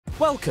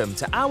Welcome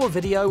to our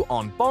video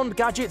on Bond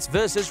gadgets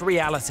versus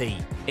reality.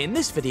 In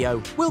this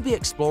video, we'll be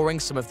exploring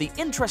some of the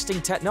interesting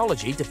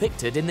technology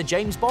depicted in the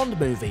James Bond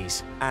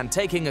movies, and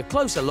taking a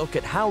closer look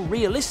at how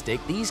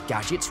realistic these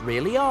gadgets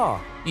really are.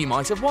 You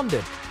might have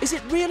wondered, is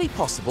it really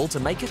possible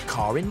to make a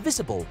car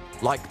invisible,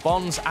 like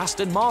Bond's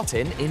Aston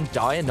Martin in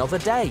Die Another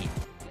Day?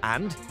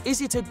 And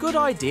is it a good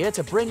idea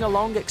to bring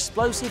along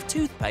explosive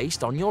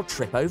toothpaste on your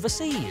trip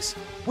overseas?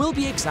 We'll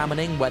be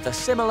examining whether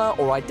similar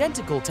or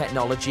identical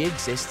technology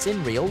exists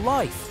in real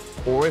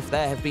life, or if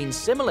there have been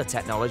similar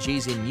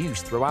technologies in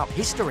use throughout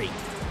history.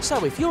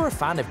 So if you're a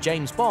fan of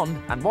James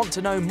Bond and want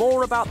to know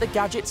more about the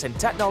gadgets and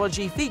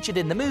technology featured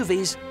in the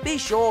movies, be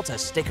sure to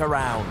stick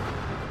around.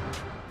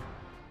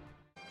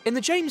 In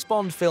the James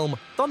Bond film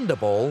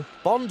Thunderball,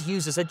 Bond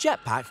uses a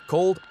jetpack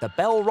called the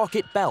Bell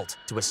Rocket Belt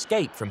to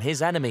escape from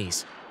his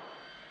enemies.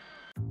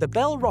 The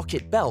Bell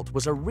Rocket Belt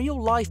was a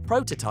real-life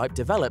prototype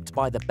developed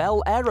by the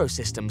Bell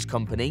Aerosystems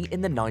company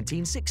in the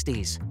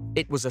 1960s.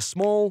 It was a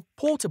small,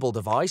 portable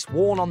device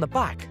worn on the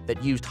back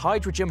that used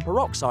hydrogen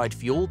peroxide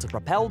fuel to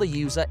propel the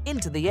user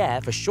into the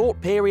air for short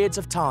periods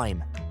of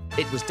time.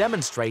 It was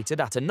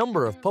demonstrated at a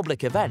number of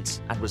public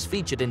events and was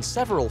featured in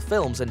several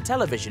films and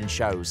television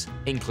shows,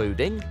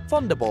 including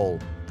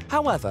Thunderball.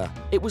 However,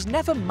 it was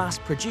never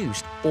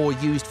mass-produced or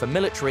used for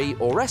military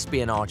or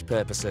espionage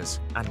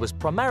purposes, and was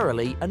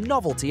primarily a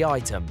novelty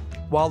item.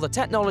 While the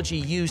technology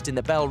used in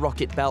the Bell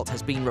Rocket Belt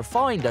has been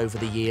refined over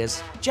the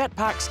years,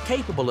 jetpacks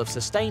capable of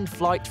sustained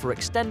flight for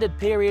extended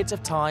periods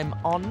of time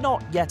are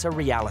not yet a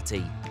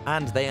reality,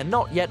 and they are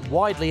not yet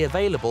widely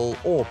available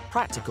or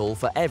practical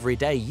for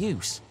everyday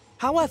use.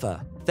 However,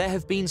 there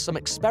have been some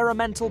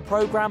experimental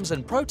programs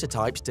and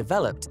prototypes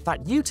developed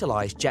that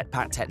utilize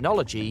jetpack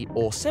technology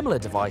or similar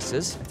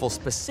devices for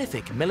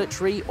specific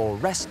military or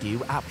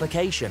rescue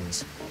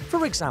applications.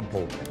 For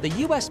example, the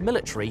US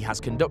military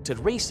has conducted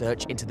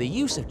research into the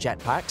use of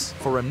jetpacks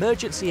for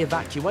emergency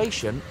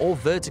evacuation or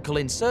vertical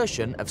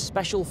insertion of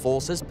Special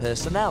Forces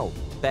personnel.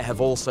 There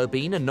have also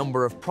been a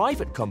number of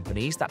private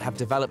companies that have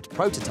developed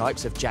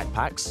prototypes of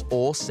jetpacks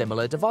or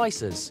similar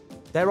devices.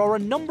 There are a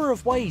number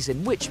of ways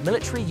in which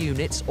military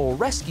units or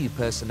rescue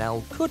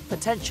personnel could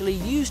potentially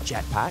use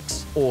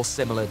jetpacks or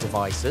similar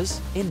devices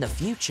in the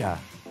future.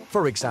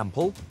 For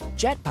example,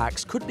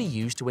 jetpacks could be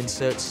used to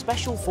insert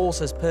Special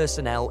Forces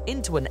personnel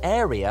into an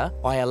area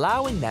by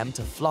allowing them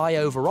to fly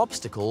over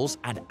obstacles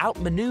and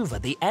outmaneuver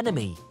the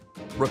enemy.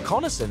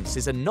 Reconnaissance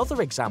is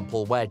another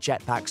example where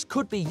jetpacks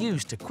could be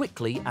used to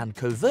quickly and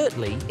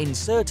covertly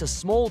insert a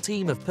small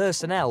team of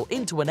personnel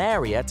into an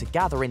area to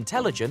gather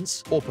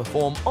intelligence or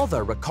perform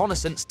other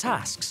reconnaissance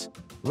tasks.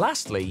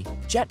 Lastly,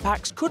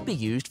 jetpacks could be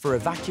used for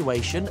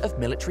evacuation of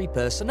military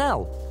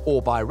personnel,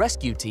 or by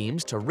rescue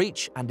teams to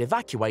reach and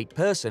evacuate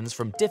persons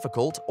from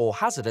difficult or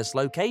hazardous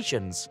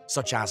locations,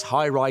 such as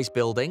high-rise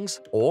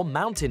buildings or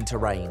mountain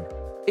terrain.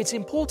 It's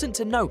important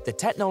to note the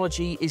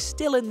technology is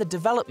still in the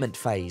development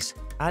phase,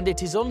 and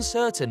it is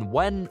uncertain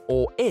when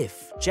or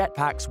if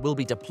jetpacks will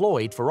be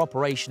deployed for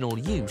operational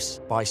use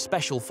by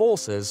special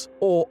forces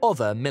or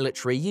other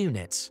military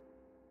units.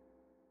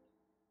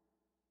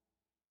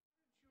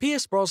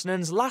 Pierce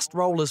Brosnan's last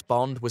role as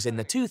Bond was in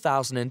the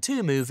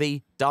 2002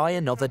 movie Die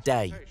Another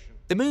Day.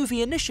 The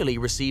movie initially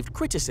received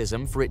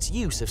criticism for its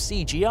use of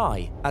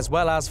CGI, as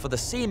well as for the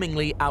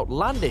seemingly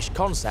outlandish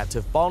concept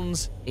of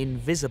Bond's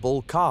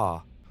invisible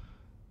car.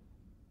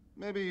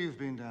 Maybe you've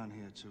been down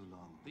here too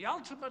long. The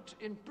ultimate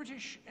in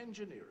British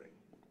engineering.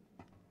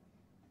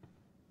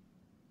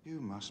 You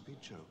must be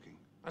joking.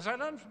 As I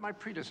learned from my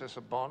predecessor,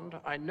 Bond,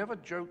 I never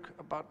joke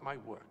about my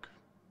work.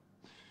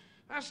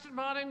 Aston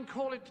Martin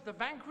call it the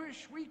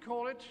Vanquish, we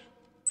call it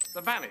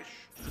the Vanish.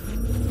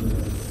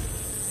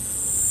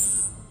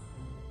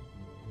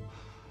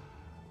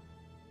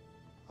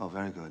 Oh,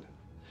 very good.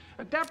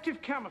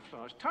 Adaptive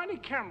camouflage. Tiny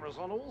cameras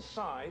on all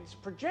sides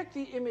project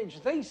the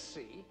image they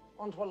see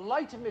onto a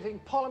light-emitting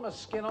polymer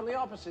skin on the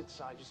opposite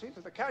side. You see,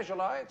 to the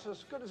casual eye, it's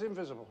as good as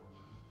invisible.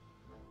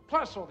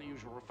 Plus all the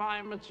usual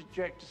refinements,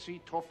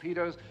 ejector-seat,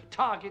 torpedoes,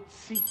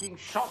 target-seeking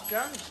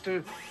shotguns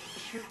to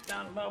shoot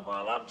down mobile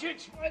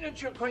objects. Why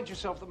don't you acquaint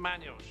yourself with the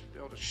manual? You'll be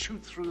able to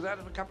shoot through that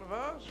in a couple of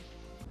hours.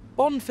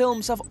 Bond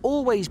films have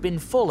always been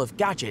full of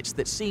gadgets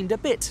that seemed a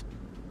bit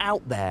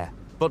out there,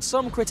 but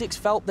some critics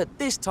felt that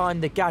this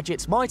time the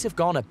gadgets might have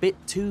gone a bit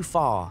too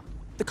far.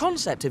 The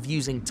concept of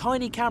using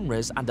tiny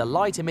cameras and a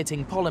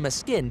light-emitting polymer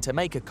skin to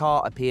make a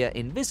car appear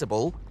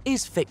invisible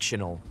is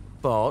fictional.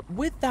 But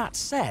with that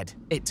said,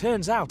 it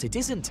turns out it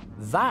isn't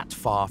that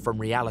far from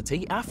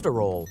reality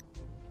after all.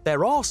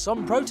 There are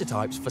some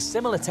prototypes for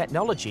similar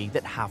technology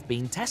that have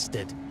been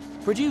tested.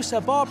 Producer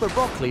Barbara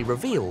Broccoli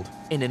revealed,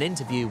 in an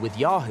interview with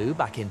Yahoo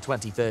back in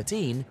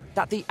 2013,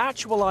 that the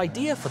actual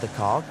idea for the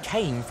car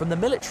came from the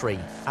military,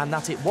 and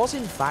that it was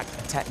in fact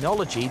a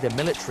technology the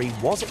military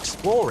was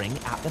exploring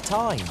at the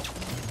time.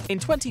 In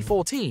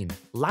 2014,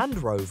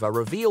 Land Rover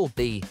revealed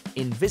the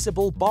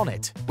invisible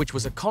bonnet, which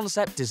was a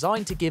concept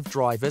designed to give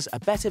drivers a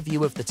better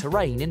view of the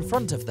terrain in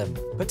front of them,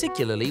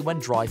 particularly when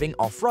driving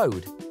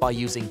off-road, by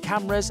using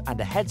cameras and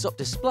a heads-up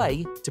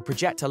display to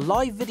project a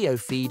live video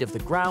feed of the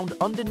ground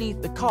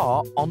underneath the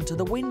car onto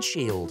the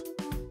windshield.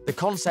 The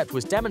concept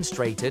was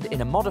demonstrated in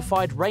a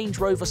modified Range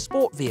Rover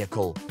sport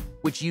vehicle,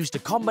 which used a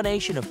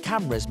combination of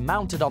cameras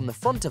mounted on the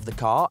front of the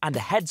car and a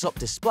heads-up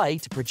display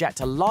to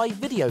project a live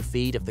video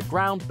feed of the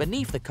ground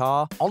beneath the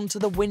car onto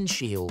the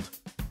windshield.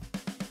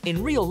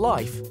 In real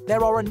life,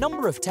 there are a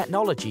number of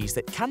technologies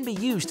that can be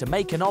used to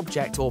make an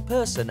object or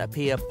person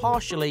appear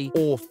partially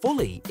or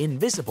fully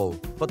invisible,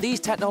 but these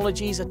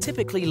technologies are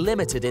typically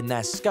limited in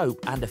their scope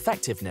and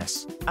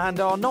effectiveness, and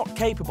are not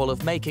capable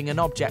of making an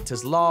object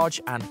as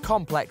large and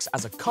complex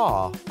as a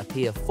car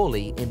appear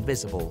fully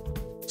invisible.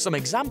 Some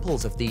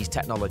examples of these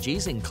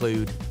technologies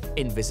include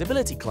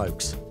invisibility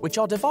cloaks, which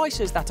are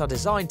devices that are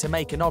designed to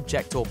make an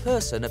object or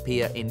person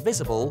appear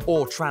invisible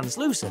or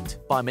translucent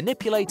by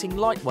manipulating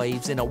light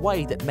waves in a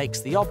way that makes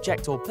the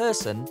object or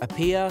person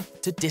appear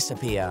to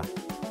disappear.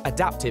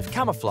 Adaptive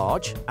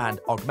camouflage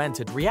and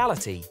augmented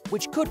reality,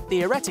 which could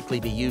theoretically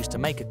be used to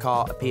make a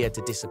car appear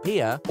to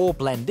disappear or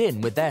blend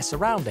in with their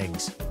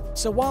surroundings.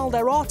 So while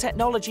there are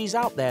technologies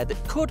out there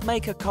that could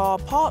make a car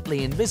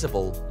partly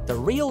invisible, the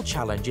real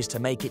challenge is to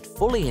make it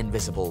fully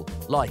invisible,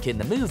 like in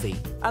the movie,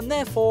 and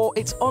therefore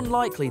it's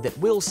unlikely that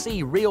we'll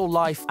see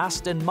real-life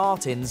Aston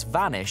Martins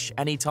vanish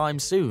anytime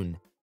soon.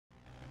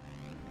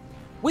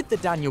 With the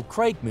Daniel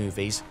Craig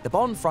movies, the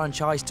Bond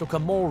franchise took a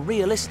more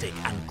realistic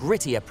and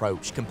gritty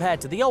approach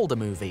compared to the older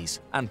movies,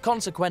 and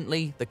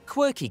consequently, the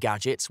quirky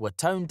gadgets were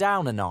toned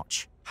down a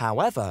notch.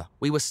 However,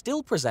 we were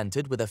still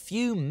presented with a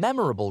few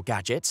memorable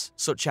gadgets,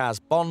 such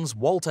as Bond's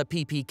Walther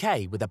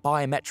PPK with a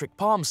biometric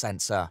palm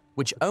sensor,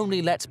 which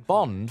only lets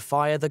Bond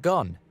fire the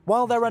gun.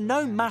 While there are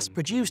no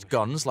mass-produced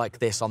guns like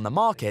this on the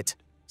market,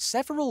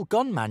 several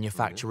gun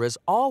manufacturers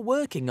are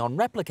working on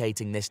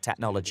replicating this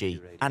technology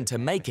and to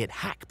make it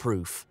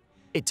hack-proof.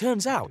 It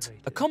turns out,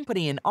 a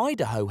company in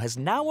Idaho has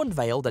now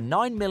unveiled a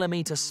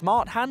 9mm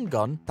smart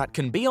handgun that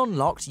can be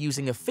unlocked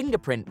using a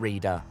fingerprint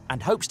reader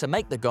and hopes to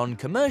make the gun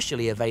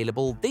commercially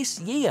available this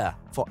year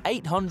for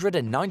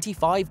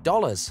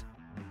 $895.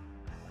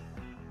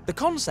 The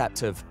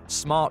concept of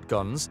smart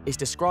guns is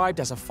described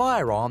as a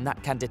firearm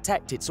that can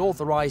detect its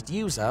authorized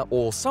user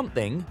or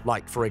something,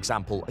 like for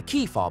example a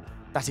key fob,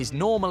 that is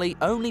normally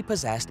only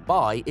possessed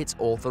by its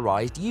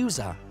authorized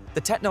user. The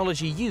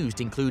technology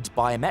used includes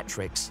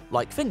biometrics,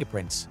 like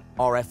fingerprints,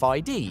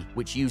 RFID,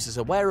 which uses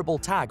a wearable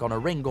tag on a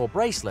ring or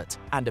bracelet,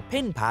 and a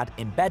pin pad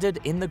embedded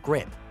in the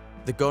grip.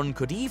 The gun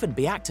could even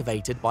be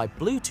activated by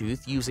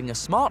Bluetooth using a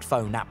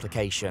smartphone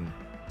application.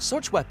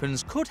 Such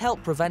weapons could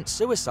help prevent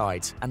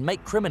suicides and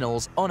make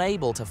criminals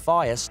unable to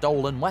fire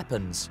stolen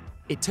weapons.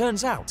 It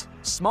turns out,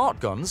 smart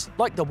guns,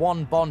 like the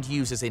one Bond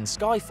uses in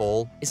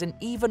Skyfall, is an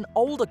even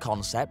older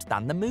concept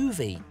than the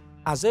movie.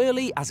 As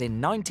early as in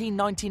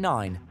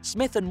 1999,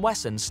 Smith &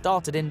 Wesson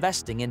started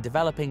investing in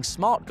developing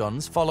smart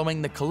guns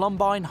following the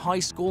Columbine High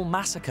School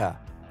massacre.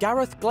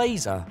 Gareth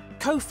Glazer,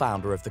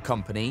 co-founder of the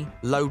company,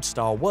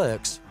 Lodestar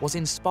Works, was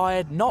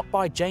inspired not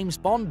by James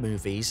Bond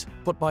movies,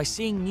 but by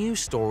seeing news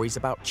stories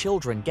about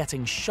children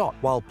getting shot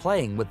while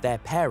playing with their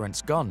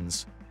parents'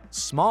 guns.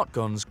 Smart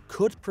guns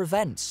could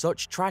prevent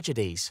such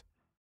tragedies.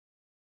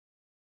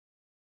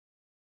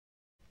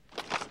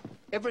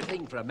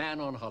 Everything for a man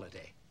on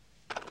holiday.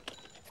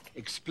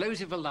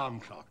 Explosive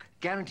alarm clock,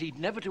 guaranteed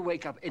never to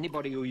wake up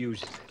anybody who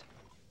uses it.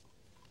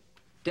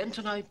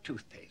 Dentonite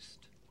toothpaste,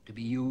 to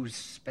be used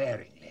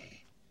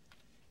sparingly.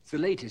 It's the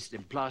latest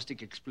in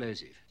plastic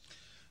explosive.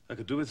 I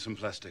could do with some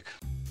plastic.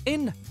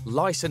 In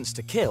License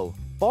to Kill,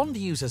 Bond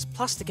uses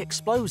plastic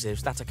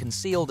explosives that are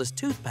concealed as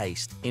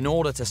toothpaste in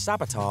order to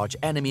sabotage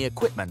enemy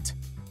equipment.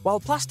 While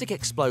plastic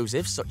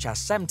explosives such as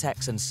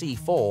Semtex and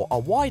C4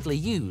 are widely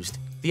used,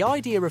 the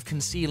idea of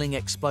concealing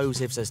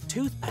explosives as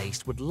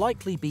toothpaste would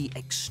likely be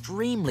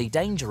extremely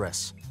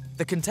dangerous.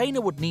 The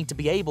container would need to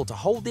be able to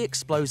hold the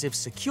explosives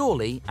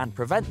securely and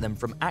prevent them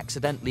from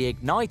accidentally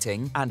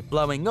igniting and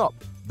blowing up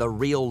the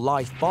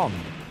real-life Bond.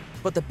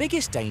 But the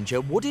biggest danger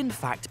would in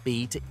fact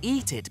be to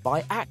eat it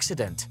by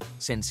accident,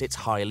 since it's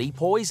highly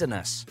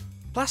poisonous.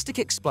 Plastic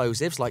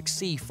explosives like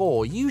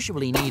C4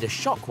 usually need a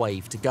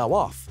shockwave to go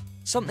off,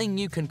 something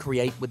you can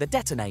create with a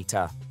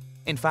detonator.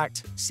 In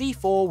fact,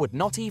 C4 would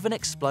not even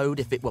explode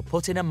if it were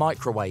put in a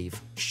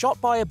microwave, shot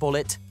by a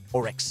bullet,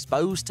 or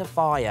exposed to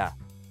fire.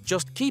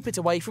 Just keep it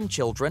away from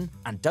children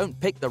and don't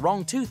pick the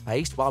wrong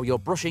toothpaste while you're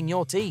brushing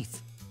your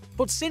teeth.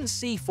 But since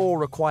C4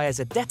 requires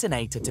a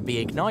detonator to be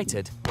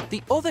ignited,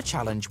 the other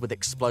challenge with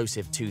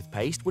explosive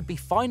toothpaste would be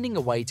finding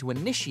a way to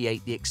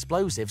initiate the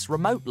explosives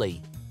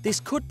remotely. This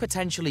could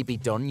potentially be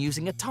done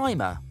using a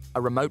timer,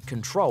 a remote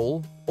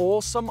control,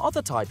 or some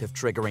other type of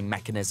triggering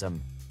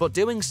mechanism. But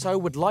doing so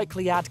would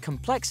likely add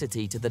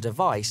complexity to the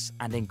device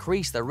and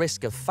increase the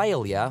risk of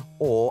failure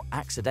or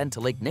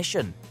accidental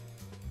ignition.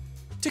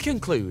 To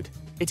conclude,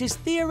 It is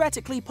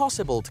theoretically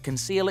possible to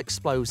conceal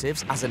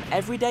explosives as an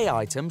everyday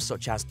item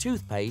such as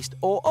toothpaste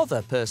or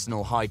other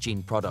personal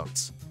hygiene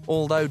products,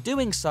 although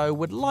doing so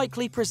would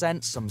likely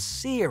present some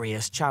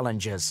serious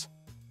challenges.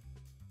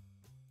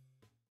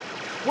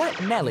 Wet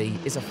Nellie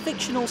is a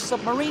fictional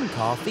submarine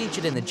car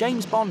featured in the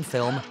James Bond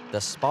film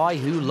The Spy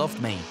Who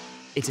Loved Me.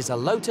 It is a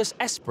Lotus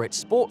Esprit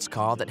sports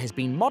car that has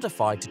been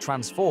modified to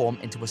transform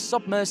into a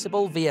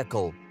submersible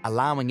vehicle,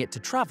 allowing it to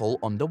travel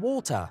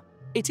underwater.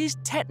 It is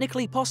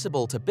technically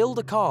possible to build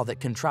a car that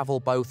can travel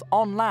both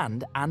on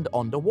land and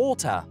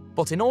underwater.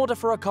 But in order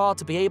for a car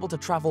to be able to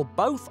travel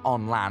both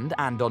on land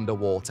and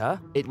underwater,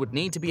 it would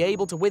need to be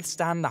able to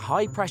withstand the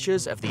high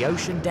pressures of the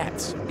ocean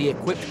depths, be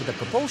equipped with a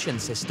propulsion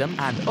system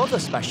and other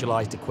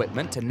specialized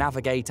equipment to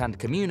navigate and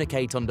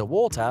communicate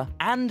underwater,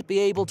 and be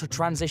able to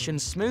transition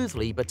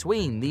smoothly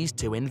between these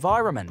two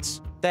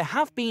environments. There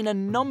have been a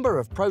number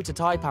of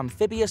prototype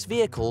amphibious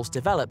vehicles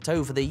developed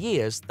over the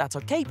years that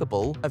are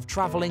capable of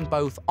traveling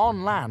both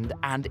on land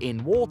and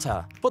in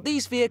water, but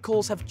these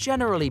vehicles have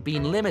generally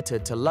been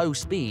limited to low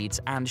speeds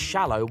and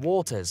shallow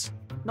waters.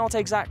 Not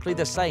exactly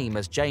the same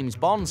as James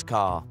Bond's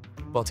car.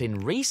 But in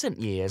recent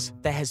years,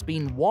 there has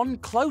been one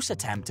close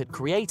attempt at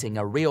creating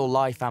a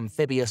real-life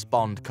amphibious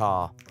Bond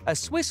car. A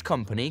Swiss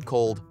company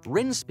called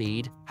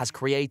Rinspeed has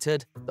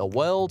created the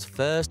world's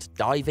first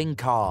diving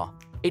car.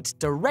 It's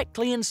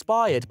directly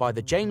inspired by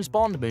the James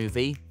Bond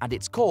movie, and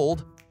it's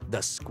called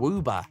the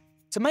Scuba.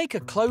 To make a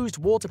closed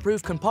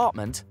waterproof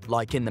compartment,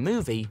 like in the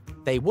movie,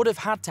 they would have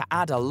had to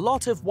add a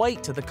lot of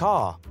weight to the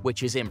car,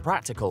 which is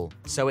impractical,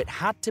 so it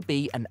had to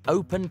be an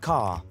open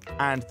car,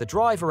 and the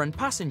driver and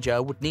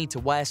passenger would need to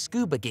wear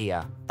scuba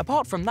gear.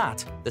 Apart from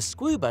that, the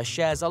Scuba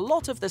shares a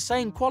lot of the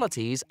same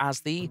qualities as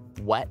the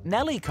Wet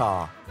Nellie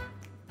car.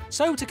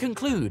 So to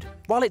conclude,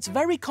 while it's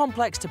very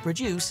complex to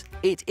produce,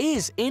 it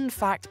is in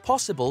fact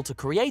possible to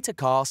create a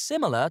car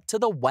similar to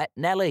the Wet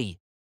Nellie.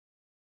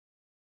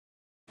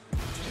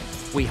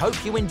 We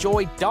hope you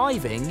enjoyed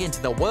diving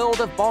into the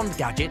world of Bond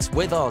gadgets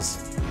with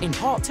us. In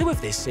part 2 of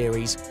this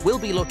series, we'll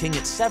be looking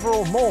at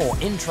several more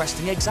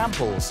interesting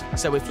examples.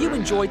 So if you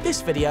enjoyed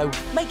this video,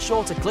 make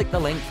sure to click the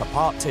link for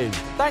part 2.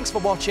 Thanks for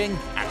watching,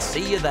 and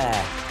see you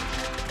there.